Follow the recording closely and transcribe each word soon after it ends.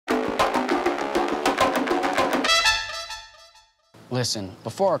Listen,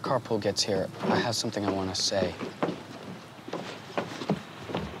 before our carpool gets here, I have something I want to say.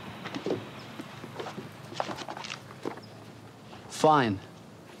 Fine.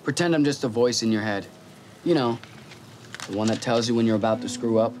 Pretend I'm just a voice in your head. You know, the one that tells you when you're about to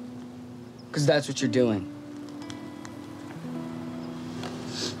screw up. Because that's what you're doing.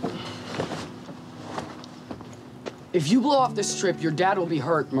 If you blow off this trip, your dad will be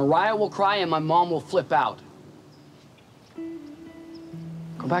hurt, Mariah will cry, and my mom will flip out.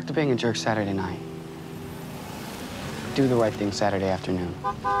 Go back to being a jerk Saturday night. Do the right thing Saturday afternoon.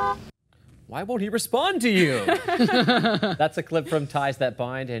 Why won't he respond to you? That's a clip from Ties That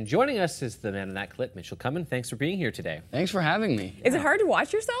Bind, and joining us is the man in that clip, Mitchell Kummen. Thanks for being here today. Thanks for having me. Is it hard to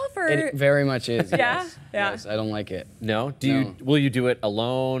watch yourself, or? It very much is. Yeah? Yes. Yeah. Yes, I don't like it. No? No. Will you do it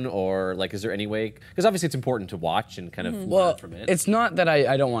alone, or like, is there any way? Because obviously it's important to watch and kind of learn from it. It's not that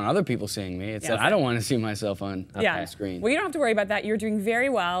I don't want other people seeing me. It's that I don't want to see myself on screen. Well, you don't have to worry about that. You're doing very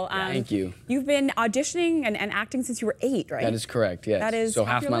well. Thank you. You've been auditioning and acting since you were 8, right? That is correct, yes. That is so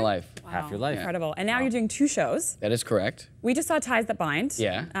half my life. Wow. Half your life. Incredible. And now you're doing 2 shows. That is correct. We just saw Ties That Bind.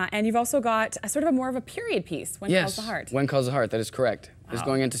 Yeah. And you've also got a sort of more of a period piece, When Calls the Heart. When Calls the Heart, that is correct. It's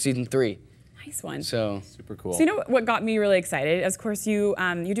going into season 3. Nice one. So super cool. So you know what got me really excited? Of course, you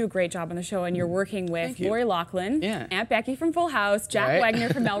do a great job on the show, and you're working with Lori Loughlin, Aunt Becky from Full House, Jack Wagner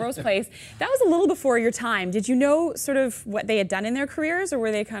from Melrose Place. That was a little before your time. Did you know sort of what they had done in their careers, or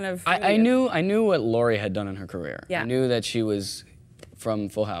were they kind of? I knew what Lori had done in her career. Yeah. I knew that she was from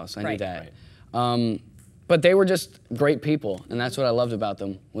Full House. I knew that. Right. But they were just great people, and that's what I loved about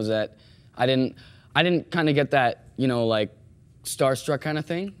them, was that I didn't kind of get that, you know, like starstruck kind of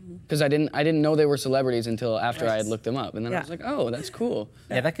thing, because I didn't know they were celebrities until after I had looked them up, and then I was like, oh, that's cool.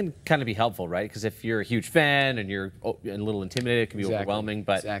 Yeah, that can kind of be helpful, right? Because if you're a huge fan and you're a little intimidated, it can be overwhelming.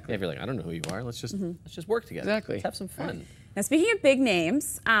 But if you're like, I don't know who you are, let's just work together. Exactly. Let's have some fun. Now, speaking of big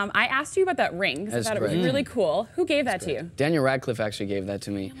names, I asked you about that ring because I thought it was really cool. Who gave that to you? Daniel Radcliffe actually gave that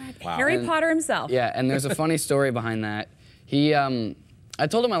to me. Wow. Harry Potter himself. Yeah, and there's a funny story behind that. I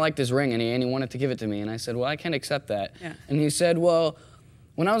told him I liked his ring, and he wanted to give it to me, and I said, well, I can't accept that. Yeah. And he said, well,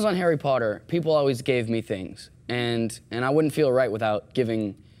 when I was on Harry Potter, people always gave me things, and I wouldn't feel right without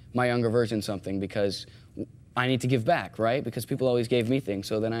giving my younger version something, because I need to give back, right? Because people always gave me things,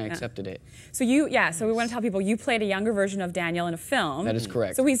 so then I accepted it. So so we want to tell people you played a younger version of Daniel in a film. That is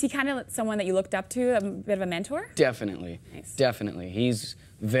correct. So is he kind of someone that you looked up to, a bit of a mentor? Definitely. Nice. Definitely. He's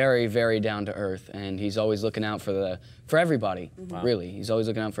very, very down to earth, and he's always looking out for everybody. Really, he's always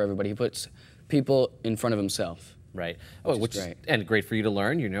looking out for everybody. He puts people in front of himself. Right. Oh, which is great. Great for you to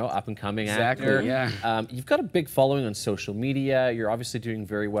learn, you know, up and coming actor. Yeah. You've got a big following on social media. You're obviously doing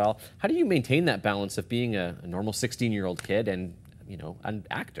very well. How do you maintain that balance of being a normal 16-year-old kid and, you know, an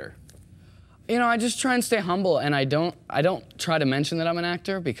actor? You know, I just try and stay humble, and I don't try to mention that I'm an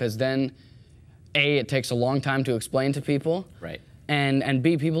actor, because then A, it takes a long time to explain to people. Right. And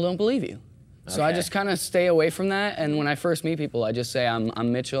B, people don't believe you. So I just kind of stay away from that, and when I first meet people, I just say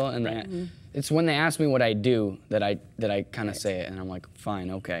I'm Mitchell, and it's when they ask me what I do that I kind of say it, and I'm like,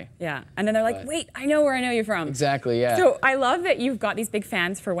 fine, okay. Yeah, and then they're like, wait, I know where I know you from. Exactly, yeah. So I love that you've got these big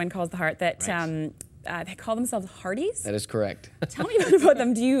fans for When Calls the Heart that they call themselves Hearties. That is correct. Tell me about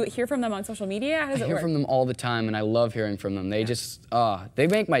them. Do you hear from them on social media? How does it work? I hear from them all the time, and I love hearing from them. They just, they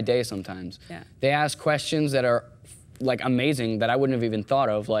make my day sometimes. Yeah. They ask questions that are like amazing that I wouldn't have even thought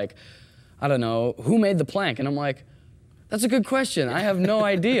of, like, I don't know, who made the plank? And I'm like, that's a good question. I have no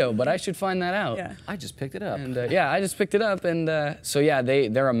idea, but I should find that out. Yeah. I just picked it up. And I just picked it up, and so yeah,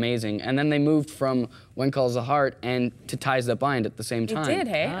 they're amazing. And then they moved from When Calls the Heart and to Ties That Bind at the same time. They did,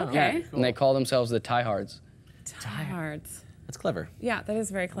 hey? Okay. Yeah. Cool. And they call themselves the Tiehards. Tiehards. That's clever. Yeah, that is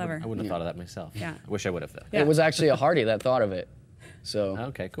very clever. I wouldn't have thought of that myself. Yeah. I wish I would have, though. Yeah. It was actually a Hardy that thought of it. So.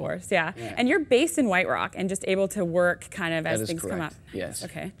 Okay, cool. Of course, yeah. And you're based in White Rock and just able to work kind of as things come up. Yes.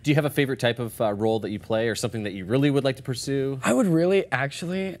 Okay. Do you have a favorite type of role that you play, or something that you really would like to pursue? I would really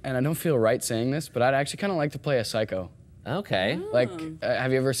actually, and I don't feel right saying this, but I'd actually kind of like to play a psycho. Okay. Like,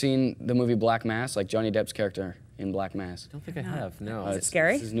 have you ever seen the movie Black Mass? Like Johnny Depp's character in Black Mass. I don't think I have, no. Is it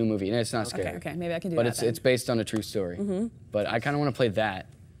scary? It's his new movie. No, it's not scary. Okay, maybe I can do that. But it's based on a true story. But I kind of want to play that.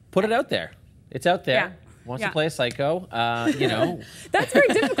 Put it out there. It's out there. Yeah. Wants to play a psycho, you know. That's very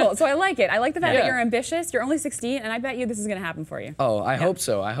difficult, so I like it. I like the fact that you're ambitious, you're only 16, and I bet you this is going to happen for you. Oh, I hope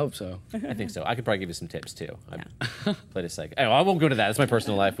so, I hope so. I think so. I could probably give you some tips, too. I played a psycho. Anyway, I won't go to that. It's my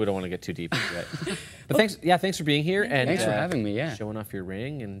personal life. We don't want to get too deep into it. But thanks for being here. And thanks for having me, showing off your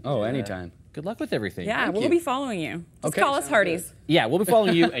ring. And anytime. Good luck with everything. Yeah, we'll be following you. Just call us Hearties. Yeah, we'll be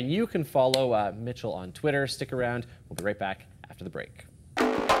following you, and you can follow Mitchell on Twitter. Stick around. We'll be right back after the break.